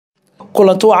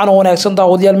kulanti wacan wanaagsan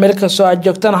daawadayaal meel kastoo aad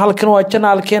joogtaan halkan waa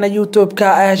channelkeena YouTube-ka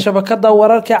ee shabakada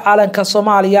wararka caalanka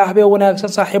Soomaaliya ah wanaagsan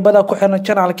saaxiibada ku xiran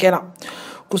channelkeena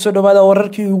kusoo dhawaada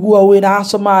wararkii ugu waaweyn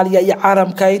Soomaaliya iyo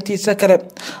caalamka intiisa kale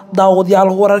daawadayaal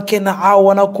wararkeena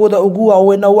caawana kuwada ugu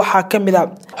waaweyn waxaa kamid ah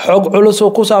xog culus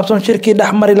oo ku saabsan shirkii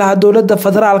dhaxmari lahaa dowladda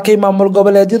federaalka iyo maamul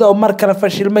goboleedyada oo mar kale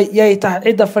fashilmay yay tahay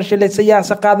cid fashilaysa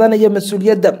siyaasad qaadanaya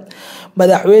mas'uuliyadda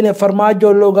madaxweyne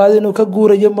farmaajo loo ogaaday inuu ka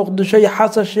guurayo Muqdisho iyo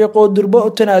Xasan Sheekh oo durbo u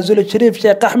tanaasulay Shariif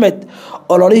Sheekh Axmed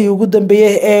ololihii ugu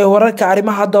dambeeyay ee wararka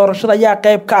arrimaha doorashada ayaa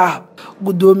qayb ka ah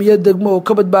gudoomiye degmo oo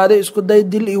ka badbaaday isku day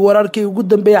dil iyo wararkii ugu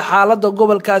dambeeyay xaaladda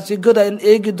gobolkaasi goda in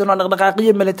eegi doono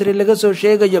dhaqdhaqaaqyo military laga soo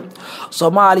sheegayo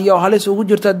Soomaaliya oo halis ugu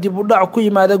jirta dib u dhac ku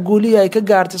yimaada guulihii ay ka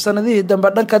gaartay sanadihii dambe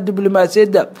dhanka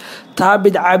diblomaasiyadda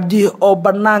Taabid Cabdi oo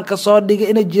banaanka soo dhigay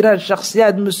in jiraan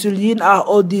shakhsiyaad mas'uuliyiin ah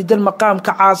oo diidan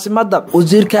maqaamka caasimadda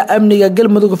wasiirka amniga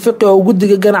galmudug fiqi oo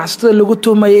guddiga ganacsatada lagu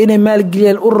tuumay inay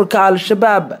maalgeliyeen ururka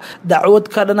al-shabaab dacwad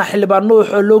ka dhana xildhibaan Nuux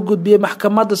oo loo gudbiyay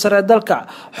maxkamadda sare dalka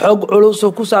xog culus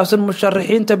oo ku saabsan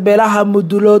musharaxiinta beelaha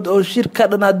Mudulood oo shirka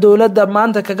dhana dowladda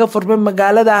maanta kaga furmay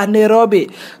magaalada Nairobi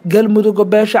galmudug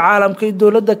beesha caalamka iyo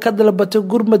dowladda ka dalbatay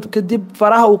gurmad kadib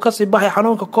faraha uu ka sii baxay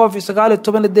xanuunka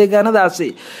COVID-19 deegaanadaasi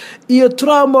iyo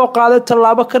Trump oo qaaday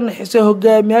tallaabo ka naxisay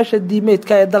hogaamiyaasha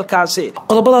diimeedka ee dalkaasi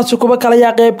qodobadaasi kuba kala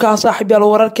yaa qayb ka saaxiibayaal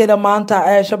wararkeena maanta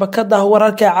ee shabakada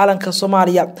wararka caalanka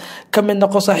Soomaaliya kamid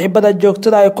noqo saaxiibada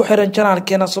joogtada ay ku xiran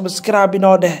channelkeena subscribe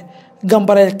inoo dheh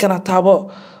gambareelkana taabo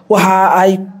waxa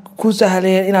ay ku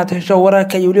sahlayeen inaad hesho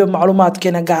wararka iyo waliba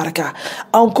macluumaadkeena gaarka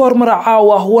aan koor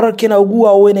maracaawa wararkeena ugu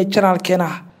waaweyn ee channelkeena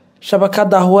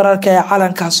shabakada wararka ee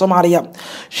caalanka Soomaaliya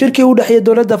shirkii u dhaxeeyay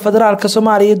dowladda federaalka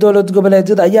Soomaaliya iyo dowlad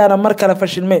goboleedyada ayaana mar kale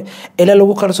fashilmay ilaa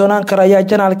lagu kalsoonaan karo ayaa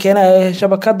channelkeena ee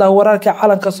shabakada wararka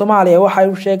caalanka Soomaaliya waxa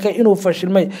uu sheegay inuu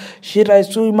fashilmay shir ay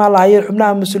soo imaanayeen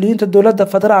xubnaha mas'uuliyiinta dowladda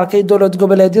federaalka iyo dowlad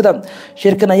goboleedyada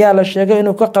shirkan ayaa la sheegay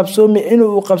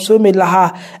inuu qabsoomay lahaa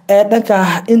ee dhanka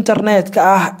internetka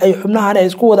ah ay xubnahan ay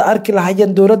isku wada arki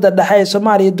lahaayeen dowladda dhexe ee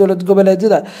Soomaaliya iyo dowlad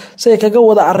goboleedyada si ay kaga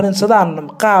wada arrinsadaan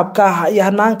qaabka iyo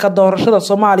hanaanka doorashada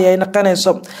Soomaaliya ay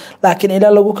naqanayso laakiin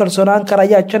ilaa lagu kalsoonaan karo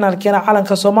ayaa channelkeena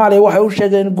caalanka Soomaaliya waxa uu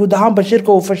sheegay in guud ahaan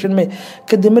shirka uu fashilmay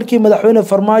kadib markii madaxweyne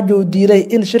Farmaajo uu diiday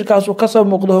in shirkaas uu ka soo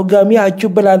muuqdo hogaamiyaha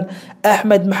Jubbaland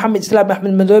Axmed Maxamed Islaam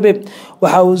Axmed Madoobe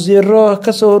waxa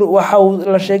uu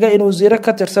la sheegay in wasiiro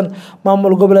ka tirsan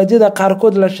maamul goboleedyada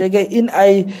qaarkood la sheegay in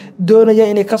ay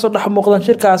doonayaan inay ka soo dhex muuqdaan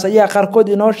shirkaas ayaa qaarkood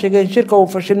inoo sheegay in shirka uu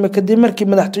fashilmay kadib markii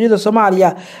madaxtooyada Soomaaliya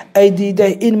ay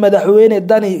diiday in madaxweyne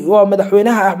Dani waa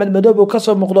madaxweynaha Axmed Madoobe ka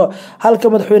soo muuqdo halka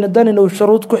madaxweyne Dani uu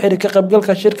shuruud ku xiray ka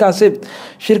qaybgalka shirkaasi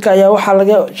shirka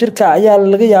ayaa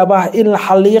laga yaabaa in la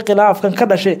xalliyo khilaafkan ka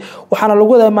dhashay waxaana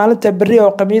lagu wadaa maalinta berri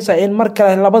oo Khamiis ah in mar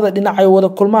kale labada dhinac ay wada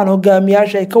kulmaan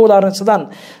hogaamiyaasha ay ka wada arrinsadaan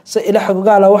si ila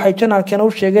xogaala waxay channelkeena u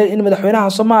sheegeen in madaxweynaha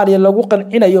Soomaaliya lagu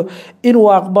qancinayo inuu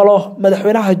aqbalo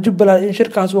madaxweynaha Jubbaland in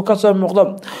shirkaas uu ka soo muuqdo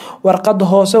warqad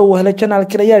hoose uu helay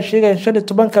channelkeena ayaa sheegay in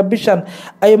 15 bishan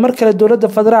ay mar kale dowladda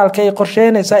federaalka ay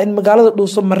qorsheynaysaa in magaalada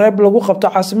Mareeb lagu qabto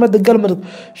caasimada galmudug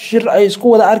shir ay isku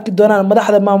wada arki doonaan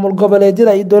madaxda maamul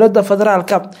goboleedyada iyo dowladda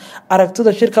federaalka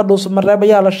aragtida shirka Mareeb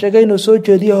ayaa la sheegay inuu soo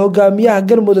jeediyo hogaamiyaha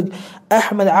galmudug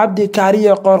Axmed Cabdi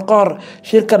Kaariye Qoorqoor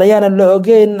shirkan ayaana la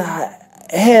ogeyn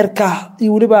heerka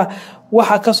iyo waliba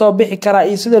waxa ka soo bixi kara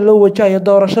iyo sida loo wajahayo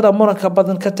doorashada muranka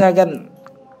badan ka taagan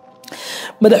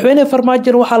madaxweyne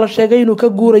Farmaajo waxa la sheegay inuu ka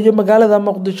guurayo magaalada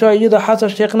Muqdisho iyadoo Xasan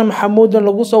Sheekh Maxamuud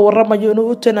lagu soo waramayo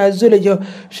inuu u tanaasulayo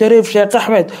Shariif Sheekh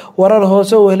Axmed warar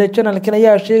hoose oo helay channelkan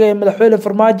ayaa sheegay madaxweyne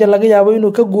Farmaajo laga yaabo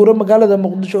inuu ka guuro magaalada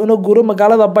Muqdisho una guuro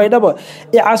magaalada Baydhabo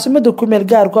ee caasimada ku meel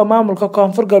gaarka maamulka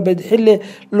Koonfur Galbeed xilli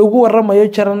lagu waramayo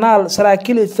jarnaal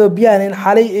saraakiil Ethiopian in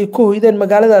xalay ay ku hoydeen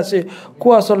magaaladaasi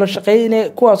kuwaas oo la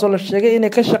sheegay inay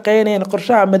ka shaqeynayeen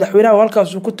qorshaha madaxweynaha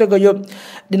halkaas uu ku tagayo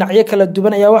dhinacyo kala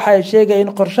duwan ayaa waxa ay sheegay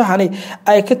in qorshahani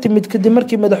ay ka timid kadib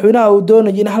markii madaxweynaha uu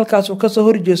doonayay in halkaas uu ka soo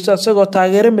horjeesto asagoo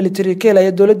taageero military ka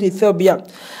helaya dowladda Ethiopia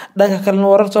dhanka kale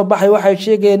warar soo baxay waxay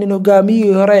sheegayeen in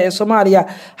hogaamiyihii hore ee Soomaaliya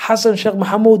Xasan Sheekh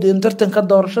Maxamuud in tartanka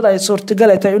doorashada ay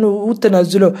suurtagal tahay inuu u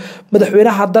tanaasulo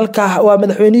madaxweynaha dalka waa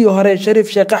madaxweynihii hore Shariif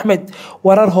Sheekh Axmed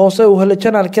warar hoose uu helay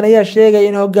channelkan ayaa sheegay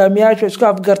in hogaamiyaashu isku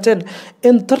afgarteen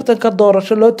in tartanka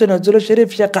doorasho loo tanaasulo Shariif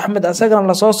Sheekh Axmed asagana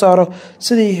la soo saaro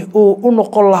sidii uu u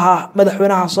noqon lahaa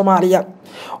madaxweynaha Soomaaliya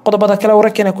qodobada kale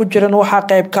wararkeena ku jiraan waxa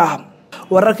qayb ka ah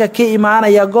wararka ka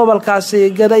imaanaya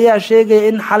gobolkaasi Gado ayaa sheegay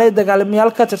in xalay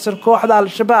dagaalamayaal ka tirsan kooxda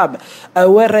Al-Shabaab ay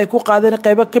weerar ku qaadeen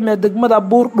qaybo ka mid degmada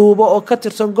Buurdhuubo oo ka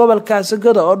tirsan gobolkaasi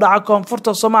Gado oo dhaca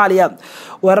koonfurta Soomaaliya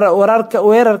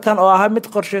weerarkan oo ah mid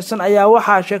qorsheysan ayaa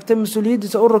waxaa sheegtay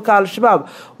mas'uuliyiinta ururka Al-Shabaab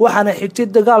waxaana xigtay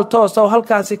dagaal toos ah oo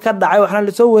halkaasi ka dhacay waxaana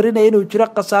la soo warinayay inuu jiro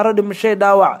khasaaro dhimasho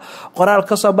dhaawac qoraal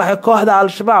ka soo baxay kooxda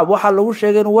Al-Shabaab waxaa lagu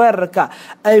sheegay in weerarka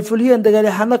ay fuliyeen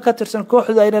dagaalyahano ka tirsan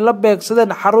kooxda ay la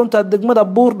beegsadeen xarunta degmada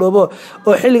Buurdhuubo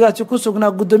oo xilligaasi ku sugnaa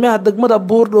gudoomiyaha degmada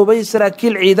Buurdhuubo iyo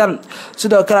saraakiil ciidan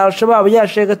sidoo kale Al-Shabaab ayaa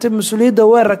sheegatay mas'uuliyadda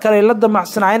weerarka ay la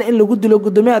damacsanayeen in lagu dilo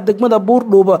gudoomiyaha degmada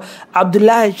Buurdhuubo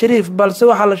Cabdullaahi Shariif balse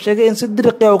waxaa la sheegay in si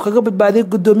diriqi ah kaga badbaadiyay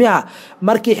gudoomiyaha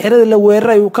markii xirada la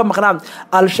weeraray uu ka maqnaa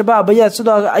Al-Shabaab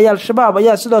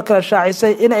ayaa sidoo kale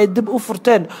shaacisay in ay dib u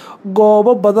furteen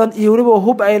goobo badan iyo waliba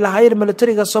hub ay lahaayeen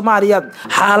militariga Soomaaliya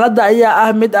xaaladda ayaa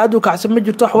ah mid aad u kacsan ma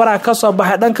jirto wax warar ka soo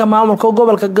baxay dhanka maamulka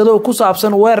gobolka Gado ku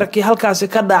saabsan weerarkii halkaasi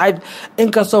ka dhacay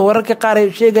inkastoo wararka qaar ay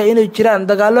sheegay inay jiraan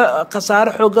dagaalo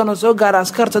khasaare xooggan oo soo gaaray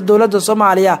askarta dowladda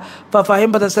Soomaaliya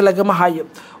faahfaahin badan lagama hayo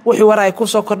wixii war ay ku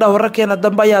soo kordha wararkeena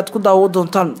dambe ayaad ku daawo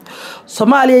doontaan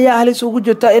Soomaaliya ayaa halis ugu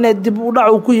jirta inay dib u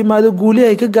dhac ku yimaado guulaha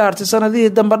ay ka gaartay sanadihii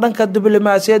dambe dhanka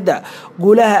diblomaasiyadda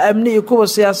guulaha amni iyo kuwa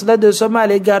siyaasadeed ee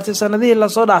Soomaaliya gaartay sanadihii la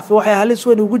soo dhaafay waxay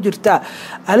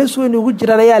halis weyn ugu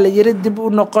jiraan ayaa la yiri dib u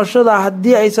noqoshada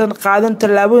haddii aysan qaadan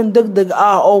tallaabooyin degdeg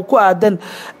ah oo ku aadan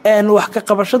wax ka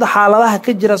qabashada xaaladaha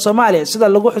ka jira Soomaaliya sida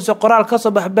lagu xuso qoraal ka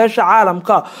soo baxay beesha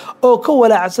caalamka oo ka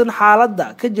walaacsan xaaladda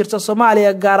ka jirta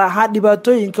Soomaaliya gaar ahaan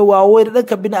dhibaatooyinka waaweyn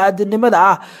dhanka bini'aadanimada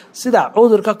ah sida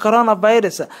cudurka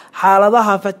coronavirus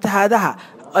xaaladaha fatahaadaha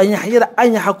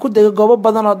anyaxa ku dega goobo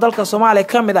badan oo dalka Soomaaliya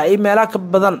kamid ah iyo meelo ka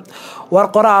badan war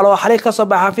qoraal oo xalay ka soo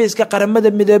baxay xafiiska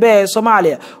qaramada midoobay ee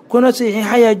Soomaaliya kuna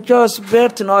saxiixay Jose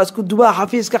Bertin oo isku dubaha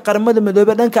xafiiska qaramada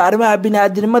midoobay dhanka arrimaha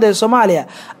bini'aadanimada ee Soomaaliya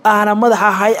ahna madaxa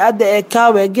hay'adda ee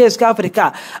kaawe geeska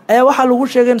Afrika ayaa waxa lagu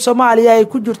sheegay in Soomaaliya ay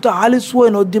ku jirto halis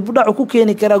weyn oo dib u dhac ku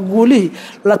keeni kara guulihii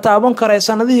la taaban karo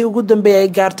sanadihii ugu dambeeyay ay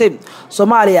gaartay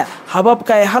Soomaaliya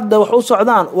hababka ay hadda wax u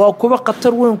socdaan waa kuwa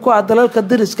khatar weyn ku ah dalalka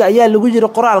dariska ayaa lagu jiro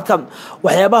qoraalka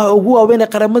waxyaabaha ugu waaweyn ee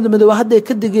qaramada midoobay hadda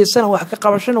ka digaysan wax ka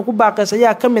qabashada ku baaqaysa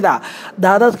ayaa kamid ah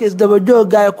daadadka isdaba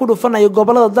jooga ay ku dhufanaya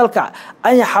gobolada dalka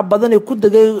anyaxa badan ee ku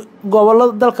degay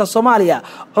gobolada dalka Soomaaliya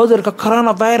cudurka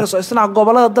coronavirus oo isna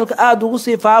gobolada dalka aad ugu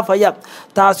sii faafaya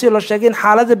taasi la sheegay in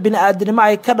xaaladda bini'aadanimo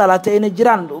ay ka dhalatay in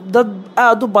jiraan dad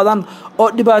aad u badan oo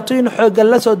dhibaatooyin xooggan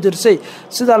la soo dirsay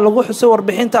sida lagu xusay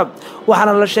warbixinta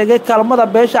waxaana la sheegay kaalmada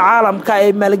beesha caalamka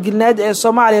ee maalgelineed ee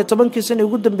Soomaaliya 10 sano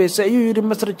ugu dambeysay ayuu yiri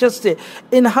Mr. Justice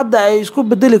in hadda ay isku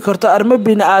bedeli karto arrimo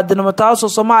bini'aadanimo taasoo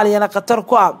Soomaaliyana khatar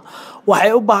ku ah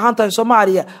waxay u baahan tahay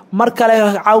Soomaaliya mar kale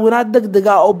caawinaad degdeg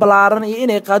ah oo balaaran iyo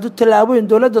inay qaado tallaabooyin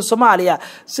dowladda Soomaaliya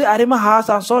si arrimahaas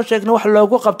aan soo sheegnay wax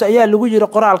loogu qabto ayaa lagu yiri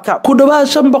qoraalka ku dhawaad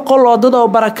 500 oo dad oo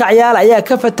barakacyaal ayaa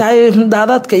ka fatahay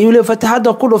daadadka iyo fatahaada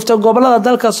ku dhuftay gobolada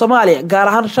dalka Soomaaliya gaar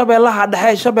ahaan Shabeellaha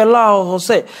Dhexe Shabeellaha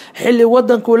Hoose xilli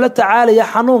wadanku la tacaalaya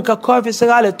xanuunka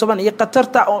COVID-19 iyo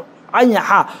qatarta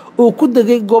anyaxa oo ku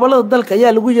degay gobolada dalka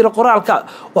ayaa lagu yiri qoraalka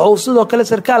waxa uu sidoo kale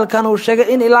sarkaalkan uu sheegay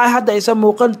in ilaa hadda aysan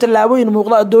muuqan tallaabooyin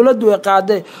muuqda dawladdu ay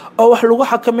qaaday oo wax lagu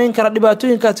xakameyn kara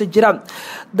dhibaatooyinkaas jiraan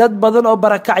dad badan oo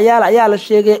barakacyaal ayaa la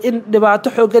sheegay in dhibaato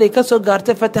xooggan ay ka soo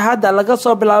gaartay fatahaada laga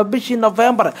soo bilaabo bishii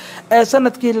November ee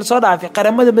sanadkii la soo dhaafay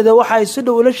qaramada midoobay waxa ay si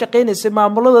dhow ula shaqeynaysay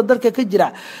maamulada dalka ka jira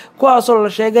kuwaas oo la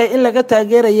sheegay in laga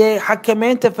taageerayay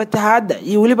xakameynta fatahaada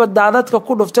iyo waliba daadadka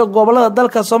ku dhuftay gobolada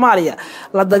dalka Soomaaliya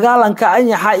la dagaalanka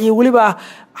anyaxa iyo waliba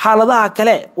xaaladaha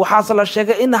kale waxaas la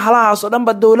sheegay in halahaas oo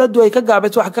dhanba dawladdu ay ka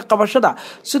gaabayso wax ka qabashada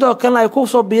sidoo kale ay ku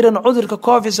soo biireen cudurka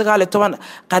COVID-19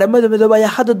 qaramada midoobay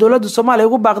ayaa hadda dawladda Soomaaliya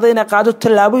ugu baaqday inay qaado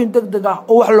tallaabooyin degdeg ah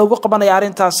oo wax loogu qabanayo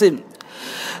arrintaasi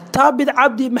taabid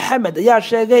cabdi maxamed ayaa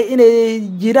sheegay inay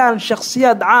jiraan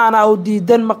shakhsiyaad caan ah oo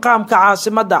diidan maqaamka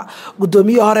caasimada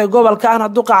gudoomiyaha hore gobolka aan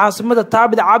duqa caasimada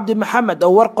taabid cabdi maxamed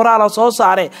oo war qoraal soo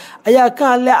saaray ayaa ka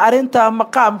hadlay arinta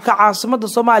maqaamka caasimada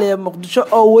Soomaaliya Muqdisho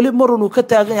oo wali marun uu ka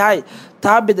taagan yahay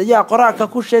taabid ayaa qoraalka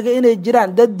ku sheegay inay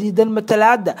jiraan dad diidan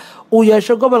matalaada uu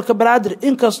yeesho gobolka Banaadir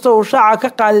inkastoo uu shaaca ka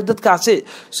qaaday dadkaasi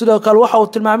sidoo kale waxa uu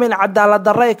tilmaamay in cadaalad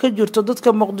darro ay ka jirto dadka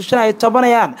Muqdisho ay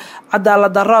tabanayaan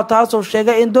cadaalad darro taasoo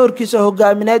sheegay in doorkiisa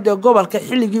hogaamineed ee gobolka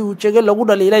xilligii uu jeegay lagu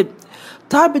dhaliilay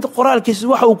taabid qoraalkiisa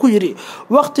waxa uu ku yiri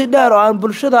waqti dheer oo aan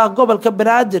bulshada gobolka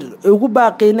Banaadir ugu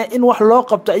baaqeynay in wax loo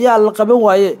qabto ayaa la qaban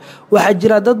waayay waxa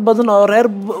jira dad badan oo reer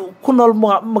ku nool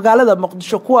magaalada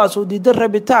Muqdisho kuwaas oo diidan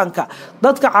rabitaanka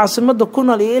dadka caasimada ku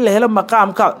nool iyo in la helo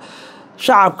maqaamka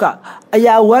shacabka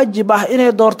ayaa waajib ah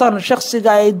inay doortaan shakhsiga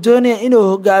ay doonayaan inuu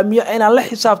hogaamiyo inaan la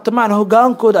xisaabtamaan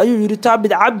hogaankooda ayuu yiri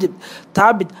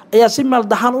taabid ayaa si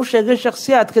maldahan u sheegay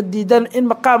shakhsiyaadka diidan in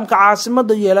maqaamka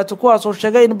caasimada yeelato kuwaas oo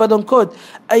sheegay in badankood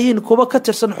ayiin kuwa ka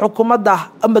tirsan xukuumadda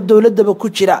ama dowladaba ku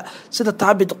jira sida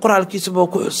taabid qoraalkiisa buu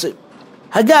ku xusay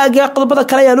hagaaga qodobada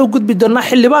kale ayaa loo gudbi doonaa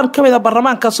xildhibaan kamid ah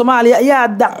baarlamaanka Soomaaliya ayaa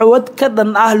dacwad ka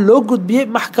dhan ah loo gudbiyay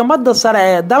maxkamadda sare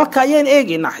ee dalka ayaan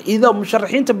eegaynaa iyadoo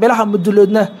musharaxiinta beelaha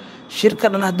muduloodna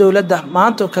shirkadan dowladda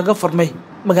maanta kaga furmay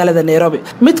magaalada Nairobi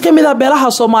mid kamid ah beelaha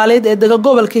Soomaaliyeed ee degan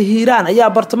gobolka Hiiraan ayaa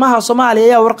bartamaha Soomaaliya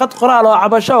ayaa warqad qoraal oo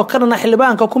cabasho oo kana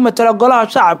xildhibaanka ku matala golaha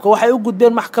shacabka waxay u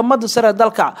gudbeen maxkamadda sare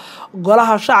dalka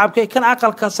golaha shacabka kan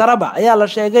aqalka saraba ayaa la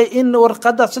sheegay in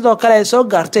warqada sidoo kale ay soo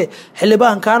gaartay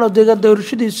xildhibaankan oo degan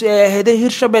doorashadiisu ay ahayd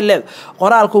Hirshabelle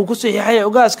qoraalka uu ku saxiixay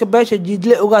ogaaska beesha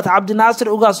jiidle ogaad Cabdinaasir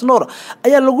ogaas Nuur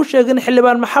ayaa lagu sheegay in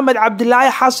xildhibaan Maxamed Cabdilaahi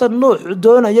Xasan Nuux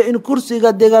doonayo in kursiga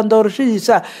degan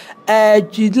doorashadiisa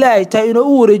jiidle ay tahay inuu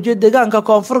wareejiyo deegaanka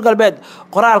koonfur galbeed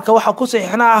qoraalka waxa ku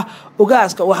saxiixnaa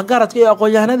ogaaska waxgaradka iyo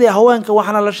aqoon-yahanada haweenka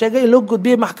waxaana la sheegay in loo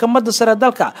gudbiyay maxkamadda sare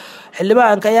dalka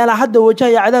xildhibaanka ayaana hadda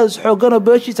wajahaya cadaadis xooggan oo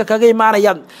beeshiisa kaga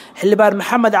imaanaya xildhibaan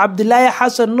Maxamed Cabdilaahi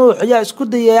Xasan Nuux ayaa isku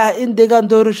dayay in deegaan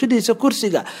doorashadiisa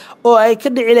kursiga oo ay ka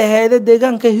dhici lahayd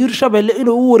deegaanka Hirshabelle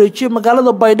inuu u wareejiyo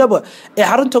magaalada Baydhabo ee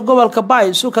xarunta gobolka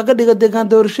Baay soo kaga dhiga deegaan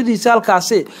doorashadiisa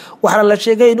halkaasi waxaana la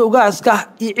sheegay in ogaaska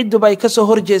iyo ciduba ay ka soo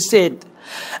horjeesteen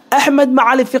أحمد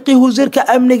معالي فقيه وزيرك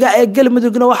أمنية أجل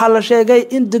مدقنا وحلا شيء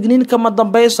إن دقنين كما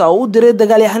ضمبيسا ودري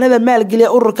دقالي هذا مال قلي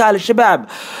أورك على الشباب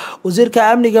وزيرك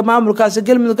أمنية مامل كاس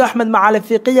أجل مدق أحمد معالي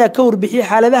فقيه كور بحي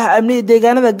حالة ذا أمنية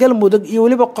دقانا ذا أجل مدق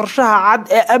يولي بقرشها عد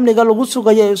أمنية قالوا قصوا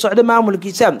جاي يصعد مامل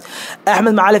كيسام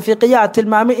أحمد معالي فقيه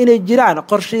تلمامي إن الجيران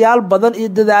قرشيال بدن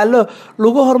يددالو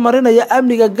لجوهر مرينا يا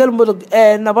أمنية أجل مدق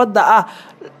نبض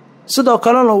sidoo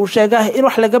kalena uu sheegay in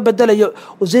wax laga bedelayo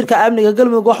wasiirka amniga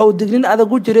galmudug waxa uu dignin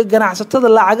adag u jiray ganacsatada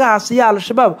lacagaha siya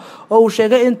al-shabaab oo uu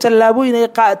sheegay in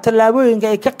tallaabooyinka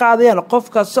ay ka qaadayaan qof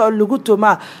kasta oo lagu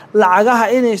tumaa lacagaha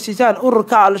inay sitaan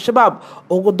ururka al-shabaab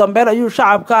ugu dambeyn ayuu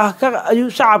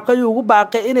shacabka ugu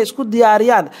baaqay inay isku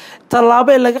diyaariyaan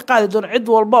tallaabo laga qaadi doono cid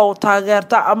walba oo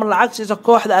taageerta ama lacag siisa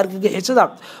kooxda argagixisada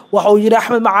waxa uu yiri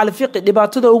Axmed Macalin Fiqi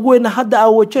dhibaatada ugu weyn hadda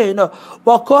aan wajahayno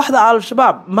waa kooxda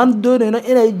al-shabaab man doonayno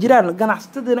inay jiraan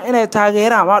ganacsatada inay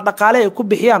taageeraan ama dhaqaale ay ku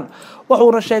bixiyaan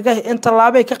wuxuuna sheegay in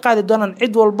tallaabo ay ka qaadi doonaan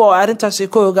cid walba oo arintaasi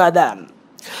ka ogaadaan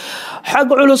xaq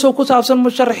culus oo ku saabsan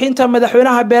musharaxiinta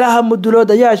madaxweynaha beelaha mudulood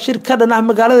ayaa shir ka dhan ah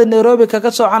magaalada Nairobi kaga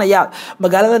soconaya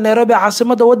magaalada Nairobi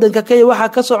caasimada wadanka Kenya waxa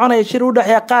ka soconaya shir u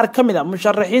dhaxeeya qaar kamid ah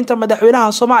musharaxiinta madaxweynaha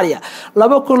Soomaaliya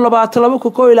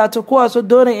 2022 kuwaas oo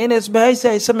doonay in isbahaysi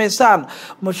ay sameeyaan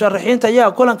musharaxiinta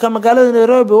ayaa kulanka magaalada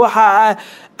Nairobi waxa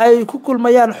ay ku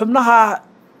kulmayaan xubnaha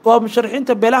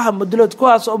ومشرحينta beelaha mudulood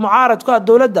kuwaas oo mucaarad ku ah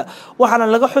dawladda waxaana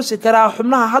laga xusi karaa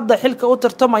xubnaha hadda xilka u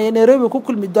tartamaya Nairobi ku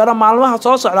kulmi doona maalmaha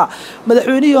soo socda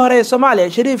madaxweynihii hore ee Soomaaliya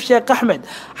Shariif Sheekh Axmed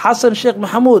Xasan Sheekh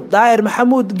Maxamuud Daahir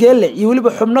Maxamuud Geelle iyo waliba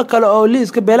xubno kale oo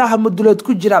liiska beelaha mudulood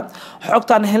ku jira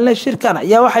xogtan helnay shirkan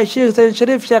ayaa waxay sheegtay in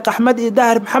Shariif Sheekh Axmed iyo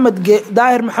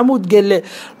Daahir Maxamuud Geelle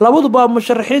labaduba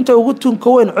musharaxiinta ugu tunka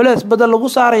weyn culays badan lagu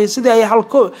saaray sidii ay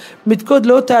halko midkood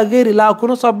loo taageeri lahaa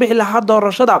kuna soo bixi lahaa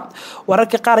doorashada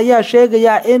wararka ayaa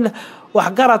sheegaya in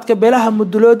waxgaradka beelaha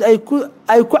mudulood ay ku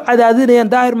cadaadinayaan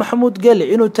Daahir Maxamuud Geelle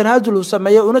inuu tanaasul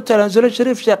sameeyo una tanaasul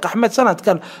Shariif Sheekh Axmed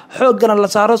sanadkan xoogana la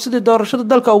saaro sidii doorashada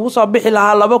dalka ugu soo bixi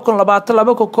lahaa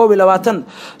 2022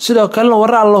 sidoo kale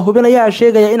warar la hubinaya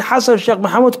sheegaya in Xasan Sheekh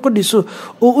Maxamuud Qudhiso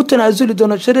uu u tanaasuli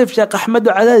doono Shariif Sheekh Axmed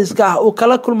cadaadiska ah oo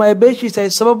kala kulmay beeshiisa ay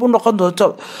sabab u noqon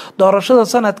doonto doorashada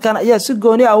sanadkan ayaa si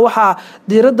gooni ah waxa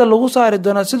diiradda lagu saari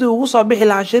doona sidii ugu soo bixi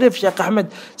lahaa Shariif Sheekh Axmed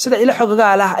sida ila xogaga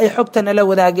ah ay xogtan la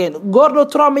wadaageen goordo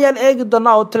Trump ayaan eegi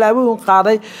doonaa oo talaabooyin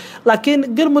qaaday laakiin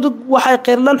galmudug waxay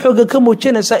qeyrlan xooga ka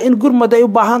muujinaysaa in gurmad ay u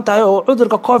baahan tahay oo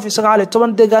cudurka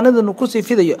COVID-19 deegaanada ku sii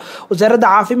fidayo wasaaradda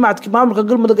caafimaadka maamulka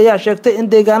galmudug ayaa sheegtay in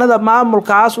deegaanada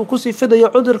maamulkaas uu ku sii fidayo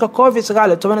cudurka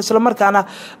COVID-19 isla markaana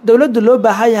dawladdu loo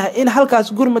baahan yahay in halkaas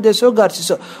gurmad ay soo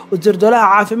gaarsiiso wasiir dowladda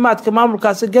caafimaadka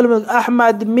maamulkaas galmudug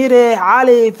Axmed Mire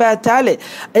Cali Fatale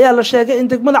ayaa la sheegay in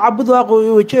degmada Cabudwaaq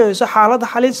uu wajahayso xaalad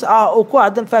halis ah oo ku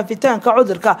aadan faafitaanka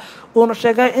cudurka uuna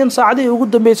sheegay in saacadii ugu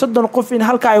dambeysay 30 qof in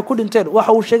halka ay ku dhinteen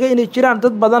waxa uu sheegay inay jiraan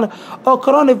dad badan oo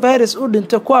coronavirus u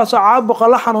dhintay kuwaas oo caabuqa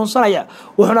la xanuunsanaya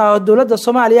wuxuuna dawladda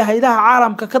Soomaaliya hay'adaha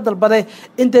caalamka ka dalbaday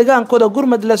in deegaankooda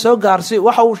gurmad la soo gaarsiyo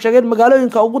waxa uu sheegay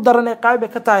magaalooyinka ugu daran ee qayb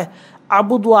ka tahay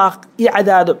cabudwaaq iyo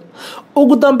cadaado.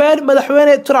 ugu dambeyn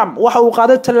madaxweyne Trump waxa uu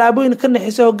qaaday tallaabooyin ka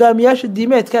naxisay hogaamiyaasha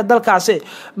diimeedka dalkaasi.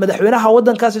 madaxweynaha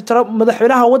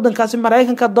wadankaasi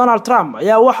Mareykanka Donald Trump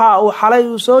ayaa waxa uu xalay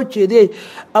u soo jeediyay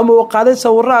ama uu qaaday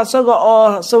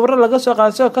sawirro laga soo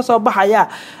qaaday ka soo baxaya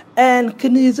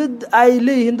kaniisad ay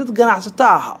leeyihiin dad ganacsato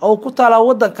ah oo ku taala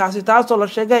wadankaasi taasoo la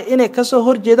sheegay inay ka soo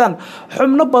horjeedaan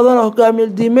xubno badan oo hogaamiye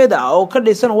diimeed ah oo ka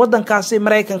dhisan wadankaasi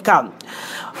Mareykanka.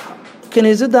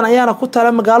 kaniisadan ayaana ku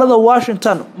taala magaalada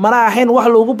Washington mana ahayn wax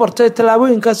lagu bartay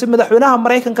tallaabooyinkaasi madaxweynaha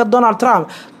Mareykanka Donald Trump.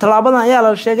 Tallaabadan ayaa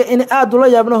la sheegay in aad ula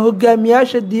yaabno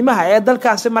hogaamiyaasha diimaha ee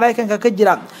dalkaasi Mareykanka ka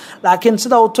jira, laakiin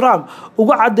sida uu Trump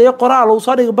ugu cadeeyay qoraal uu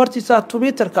soo dhigay bartiisa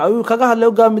Twitterka ayuu kaga hadlay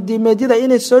hogaamiye diimeedyada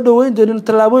inay soo dhaweyn doonaan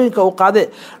tallaabooyinka uu qaaday,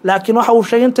 laakiin waxa uu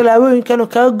sheegay in tallaabooyinkan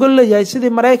kaga gol leeyahay sidii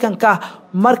Mareykanka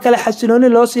markale xasilooni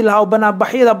loo sii lahaa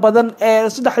banaanbaxyada badan ee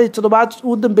 3 toddobaad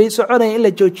ugu dambeeyay soconaya in la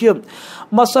joojiyo.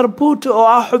 Masar Putin oo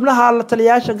ah xubnaha la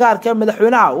taliyaasha gaarka ee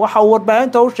madaxweynaha waxa uu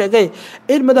warbaahinta u sheegay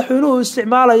in madaxweynuhu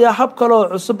isticmaalayo hab kale oo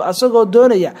cusub asagoo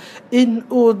doonaya in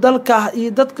uu dalka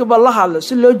iyo dadkaba la hadlo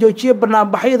si loo joojiyo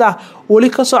banaanbaxyada wali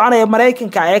ka soconaya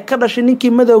Mareykanka ee ka dhashay ninkii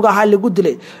madowga ahaa lagu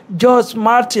dilay George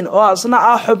Martin oo asna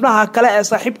ah xubnaha kale ee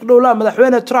saaxiibka dhowla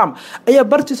madaxweyne Trump ayaa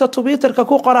bartiisa Twitterka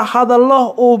ku qoray hadallo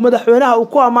uu madaxweynaha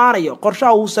ku amaanayo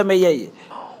qorshaha uu sameeyay.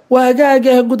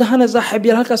 waagaaga guud ahaan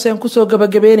saaxiibayaal halkaas ayaan kusoo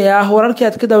gabagabeynayaa wararkii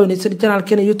aad ka daawaneysay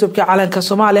channelkeena YouTube-ka Calanka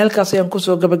Soomaaliya. halkaas ayaan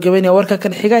kusoo gabagabeynayaa warka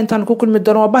kan xiga intaan ku kulmi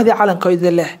doono waa bahdi Calanka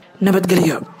idin leh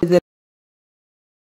nabadgelyo.